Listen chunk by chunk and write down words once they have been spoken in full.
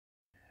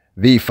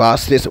The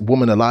fastest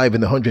woman alive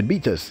in the 100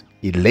 meters,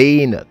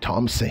 Elaine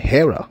Thompson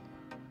Herah.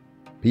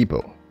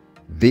 People,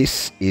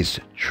 this is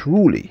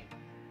truly,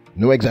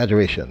 no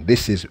exaggeration,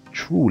 this is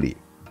truly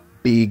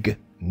big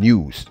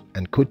news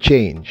and could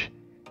change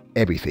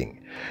everything.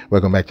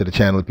 Welcome back to the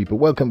channel, people.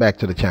 Welcome back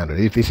to the channel.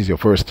 If this is your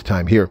first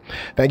time here,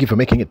 thank you for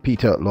making it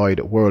Peter Lloyd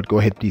World. Go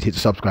ahead, please hit the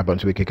subscribe button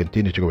so we can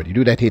continue to go. When you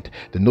do that, hit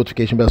the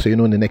notification bell so you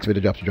know when the next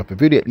video drops. To drop a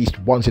video at least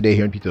once a day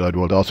here in Peter Lloyd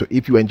World. Also,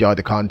 if you enjoy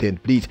the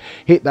content, please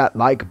hit that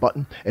like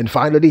button. And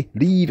finally,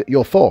 leave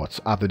your thoughts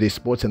after this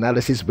sports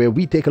analysis where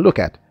we take a look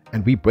at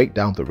and we break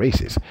down the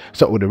races.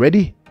 So, are you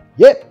ready?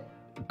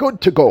 Yep, good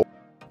to go.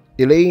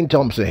 Elaine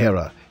Thompson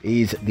Herah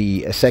is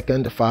the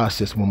second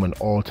fastest woman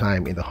all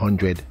time in the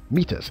 100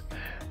 meters.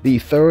 The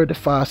third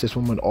fastest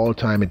woman all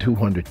time in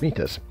 200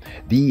 meters.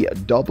 The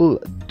double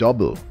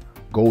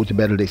gold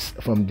medalist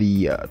from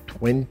the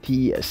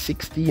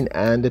 2016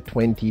 and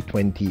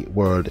 2020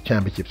 World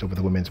Championships over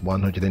the women's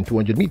 100 and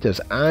 200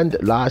 meters, and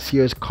last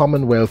year's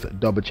Commonwealth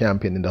double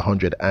champion in the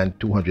 100 and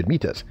 200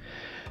 meters.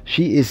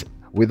 She is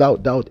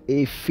without doubt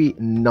a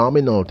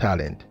phenomenal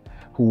talent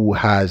who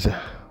has,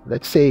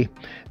 let's say,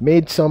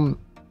 made some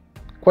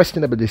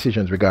questionable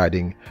decisions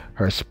regarding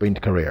her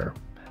sprint career,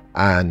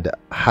 and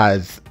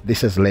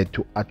this has led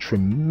to a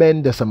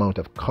tremendous amount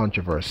of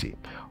controversy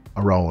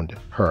around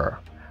her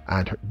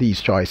and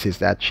these choices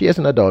that she as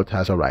an adult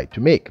has a right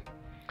to make.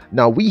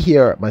 Now, we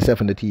here,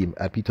 myself and the team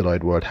at Peter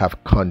Lloyd World, have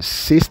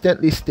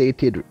consistently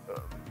stated,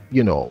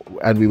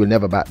 and we will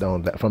never back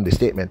down from the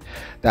statement,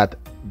 that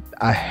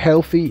a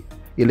healthy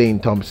Elaine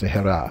Thompson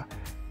Herah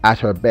at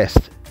her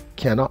best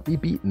cannot be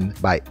beaten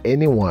by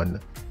anyone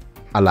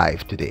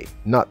alive today,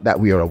 not that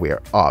we are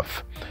aware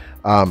of.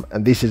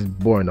 And this is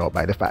borne out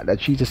by the fact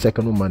that she's the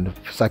second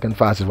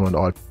fastest woman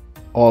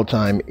all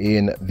time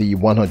in the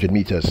 100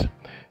 meters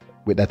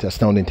with that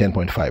astounding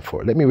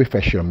 10.54. Let me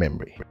refresh your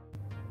memory.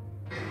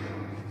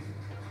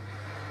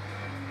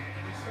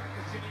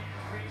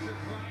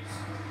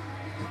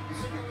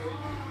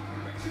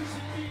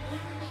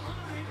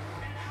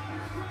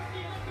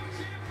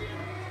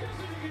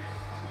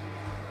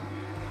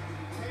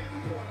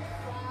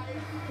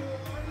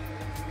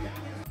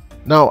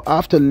 Now,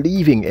 after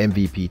leaving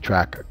MVP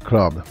Track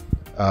Club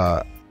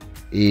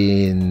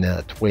in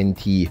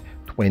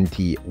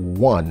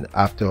 2021,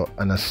 after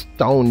an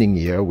astounding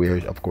year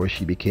where, of course,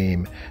 she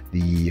became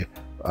the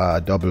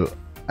double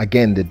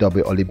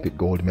Olympic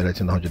gold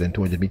medalist in 100 and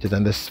 200 meters,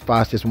 and the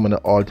fastest woman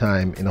all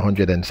time in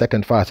 100 and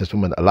second fastest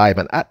woman alive.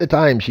 And at the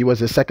time, she was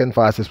the second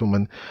fastest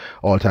woman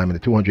all time in the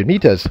 200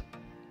 meters.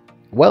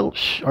 Well,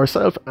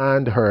 herself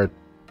and her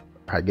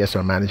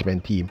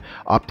management team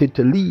opted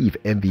to leave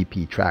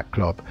MVP Track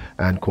Club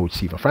and coach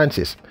Stephen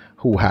Francis,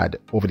 who had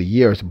over the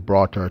years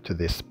brought her to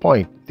this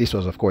point. This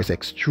was, of course,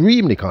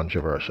 extremely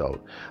controversial.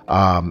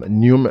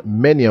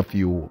 Many of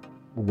you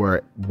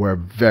were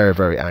very,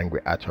 very angry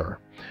at her,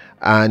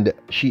 and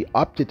she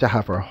opted to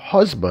have her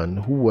husband,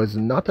 who was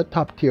not a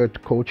top-tier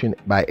coach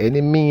by any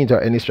means or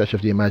any stretch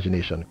of the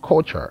imagination,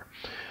 coach her,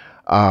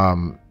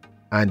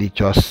 and it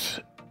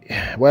just,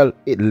 well,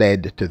 it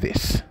led to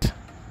this.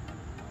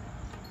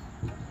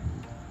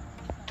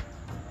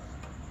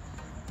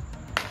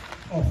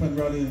 Off and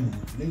running,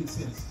 late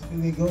sets, here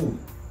they go.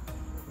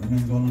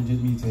 Women's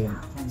 100 meter,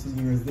 Thompson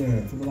Herah is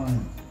there to the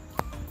line.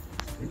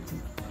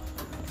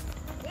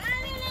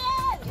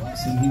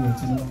 Thompson Herah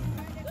to the line.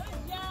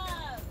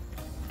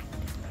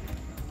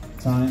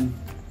 Time.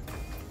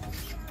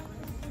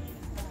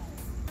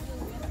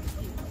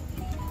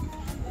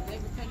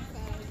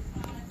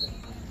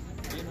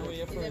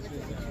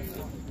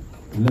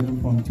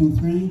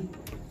 .23.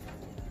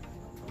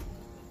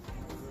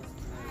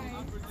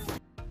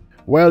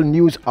 Well,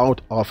 news out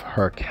of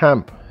her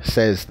camp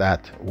says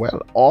that,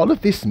 well, all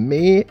of this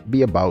may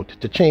be about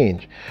to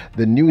change.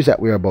 The news that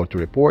we're about to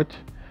report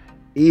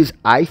is,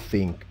 I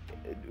think,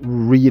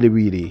 really,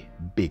 really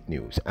big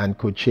news and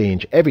could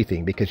change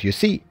everything, because you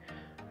see,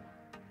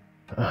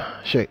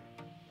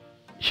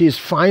 she's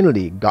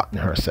finally gotten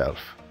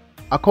herself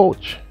a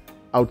coach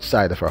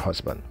outside of her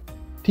husband.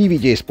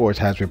 TVJ Sports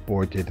has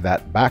reported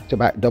that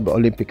back-to-back double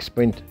Olympic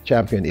sprint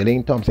champion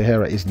Elaine Thompson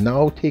Herah is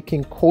now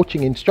taking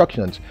coaching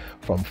instructions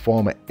from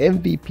former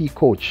MVP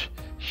coach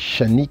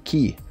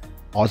Shaniki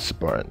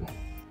Osborne.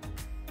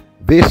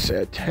 This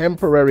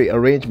temporary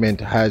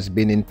arrangement has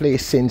been in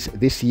place since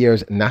this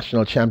year's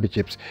national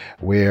championships,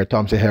 where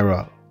Thompson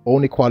Herah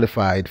only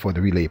qualified for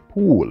the relay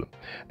pool.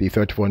 The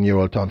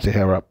 31-year-old Thompson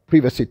Herah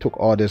previously took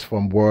orders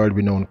from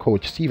world-renowned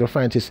coach Stephen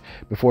Francis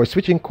before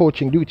switching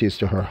coaching duties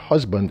to her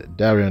husband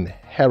Darian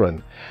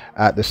Heron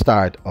at the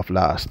start of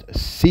last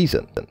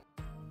season.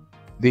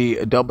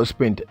 The double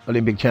sprint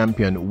Olympic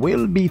champion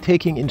will be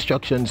taking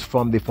instructions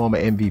from the former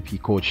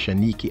MVP coach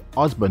Shaniki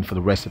Osborne for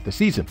the rest of the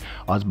season.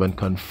 Osborne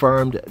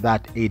confirmed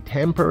that a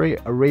temporary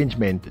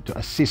arrangement to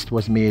assist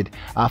was made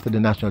after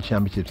the national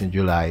championships in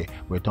July,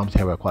 where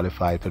Thompson Herah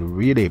qualified for the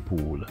relay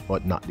pool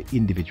but not the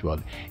individual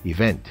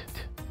event.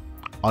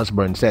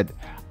 Osborne said,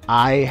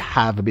 "I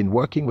have been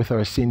working with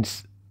her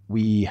since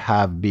we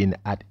have been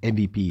at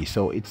MVP,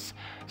 so it's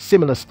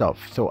similar stuff.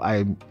 So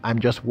I'm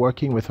just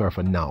working with her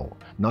for now.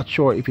 Not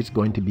sure if it's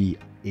going to be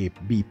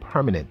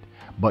permanent,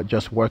 but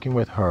just working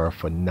with her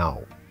for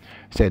now,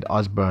 said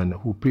Osborne,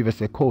 who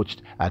previously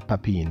coached at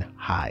Papine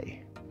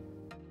High.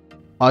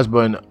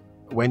 Osborne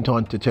went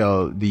on to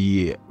tell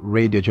the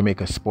Radio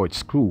Jamaica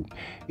Sports crew,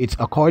 it's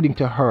according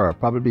to her,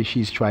 probably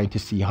she's trying to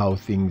see how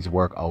things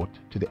work out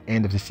to the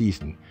end of the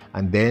season,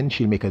 and then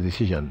she'll make a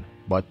decision,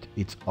 but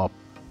it's up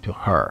to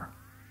her.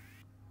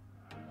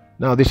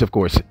 Now this, of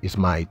course, is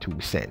my 2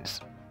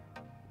 cents.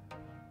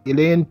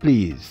 Elaine,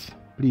 please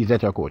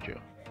let her coach you.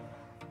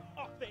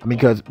 I mean,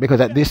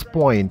 because at this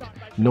point,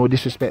 no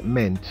disrespect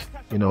meant,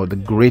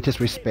 the greatest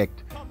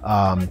respect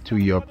to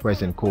your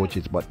present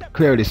coaches, but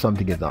clearly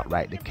something is not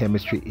right. The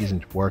chemistry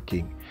isn't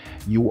working.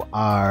 You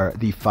are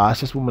the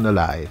fastest woman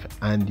alive,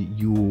 and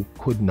you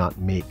could not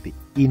make the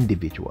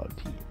individual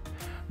team.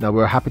 Now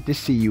we're happy to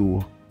see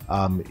you.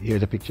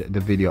 Here's a picture,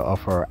 the video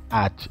of her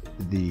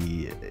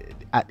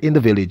in the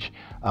village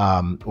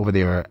over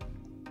there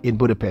in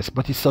Budapest.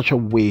 But it's such a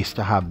waste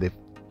to have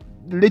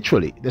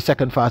literally the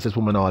second fastest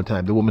woman of all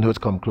time, the woman who's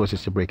come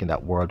closest to breaking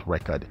that world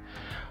record,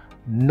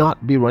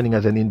 not be running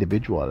as an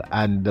individual.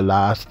 And the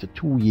last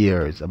 2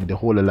 years, I mean the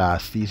whole of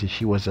last season,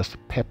 she was just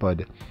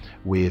peppered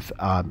with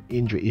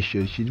injury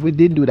issues. We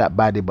didn't do that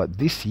badly, but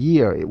this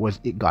year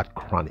it got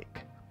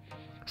chronic.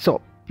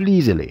 So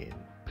please, Elaine,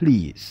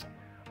 please,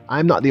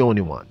 I'm not the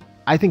only one.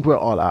 I think we're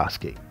all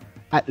asking,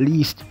 at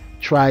least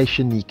try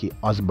Shaniki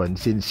Osborne,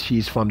 since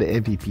she's from the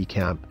MVP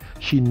camp.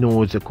 She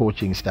knows the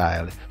coaching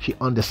style. She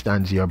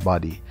understands your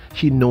body.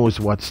 She knows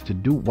what to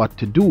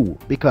do,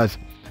 because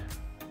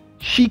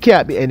she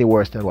can't be any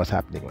worse than what's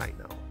happening right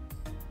now.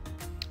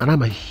 And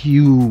I'm a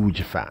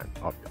huge fan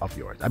of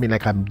yours. I mean,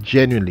 like, I'm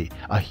genuinely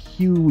a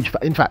huge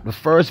fan. In fact, the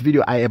first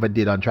video I ever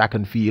did on track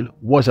and field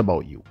was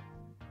about you.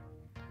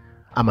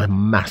 I'm a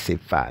massive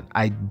fan.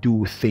 I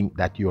do think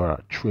that you're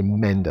a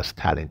tremendous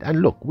talent.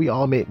 And look, we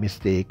all make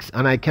mistakes,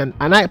 and I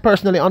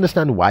personally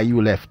understand why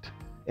you left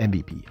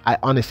MVP. I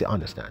honestly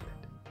understand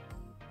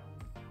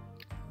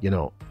it.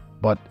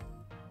 But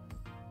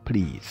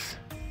please,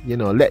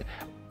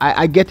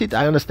 I get it.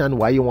 I understand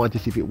why you want to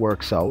see if it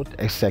works out,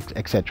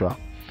 etc.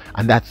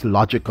 And that's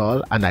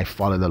logical, and I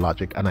follow the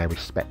logic, and I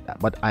respect that.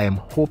 But I am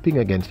hoping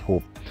against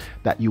hope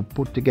that you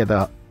put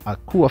together a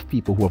crew of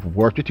people who have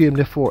worked with you in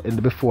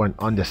the before and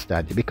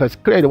understand it. Because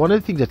clearly, one of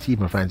the things that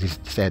Stephen Francis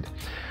said,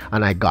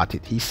 and I got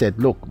it, he said,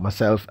 look,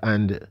 myself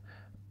and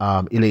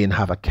Elaine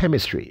have a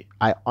chemistry.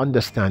 I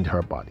understand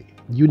her body.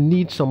 You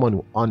need someone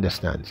who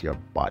understands your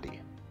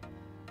body.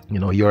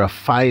 You're a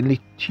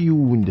finely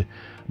tuned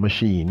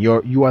machine.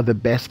 You are the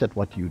best at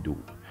what you do.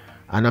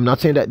 And I'm not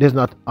saying that there's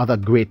not other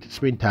great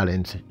sprint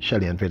talents.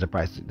 Shelley and Fraser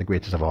Price, the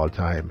greatest of all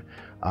time.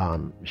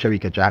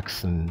 Sharika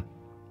Jackson,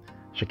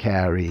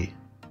 Shakari,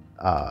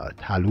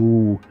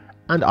 Talu,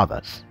 and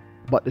others.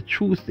 But the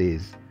truth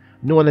is,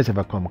 no one has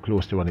ever come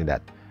close to running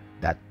that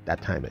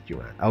time that you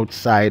ran,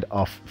 outside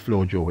of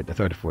Flojo with the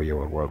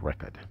 34-year-old world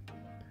record.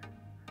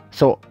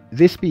 So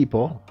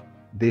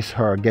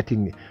her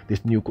getting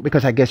this new,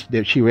 because I guess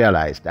she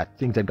realized that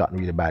things had gotten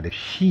really bad. If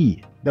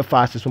she, the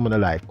fastest woman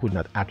alive, could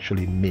not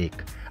actually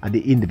make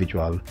the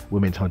individual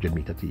women's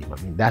 100-meter team, I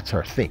mean, that's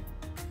her thing.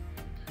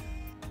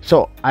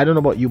 So I don't know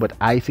about you, but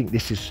I think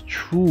this is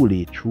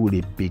truly,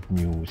 truly big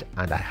news,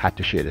 and I had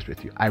to share this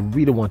with you. I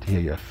really want to hear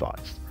your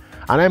thoughts.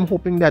 And I'm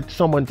hoping that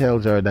someone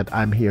tells her that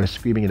I'm here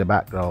screaming in the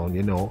background,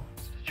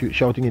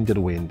 shouting into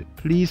the wind,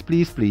 please,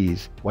 please,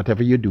 please,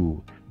 whatever you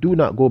do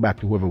not go back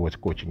to whoever was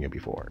coaching you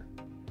before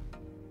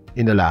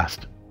in the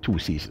last 2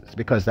 seasons,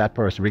 because that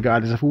person,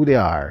 regardless of who they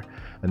are,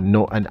 and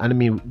I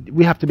mean,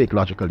 we have to make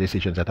logical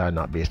decisions that are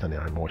not based on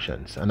our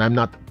emotions. And I'm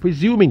not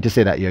presuming to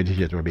say that your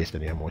decisions were based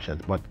on your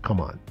emotions, but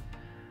come on.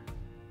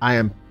 I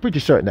am pretty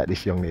certain that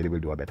this young lady will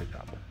do a better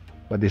job.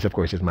 But this, of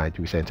course, is my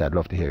 2 cents. I'd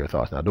love to hear your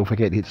thoughts. Now, don't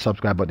forget to hit the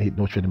subscribe button, hit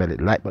the notification bell, hit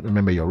the like button.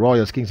 Remember, your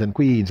royals, kings, and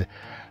queens.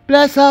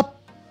 Bless up!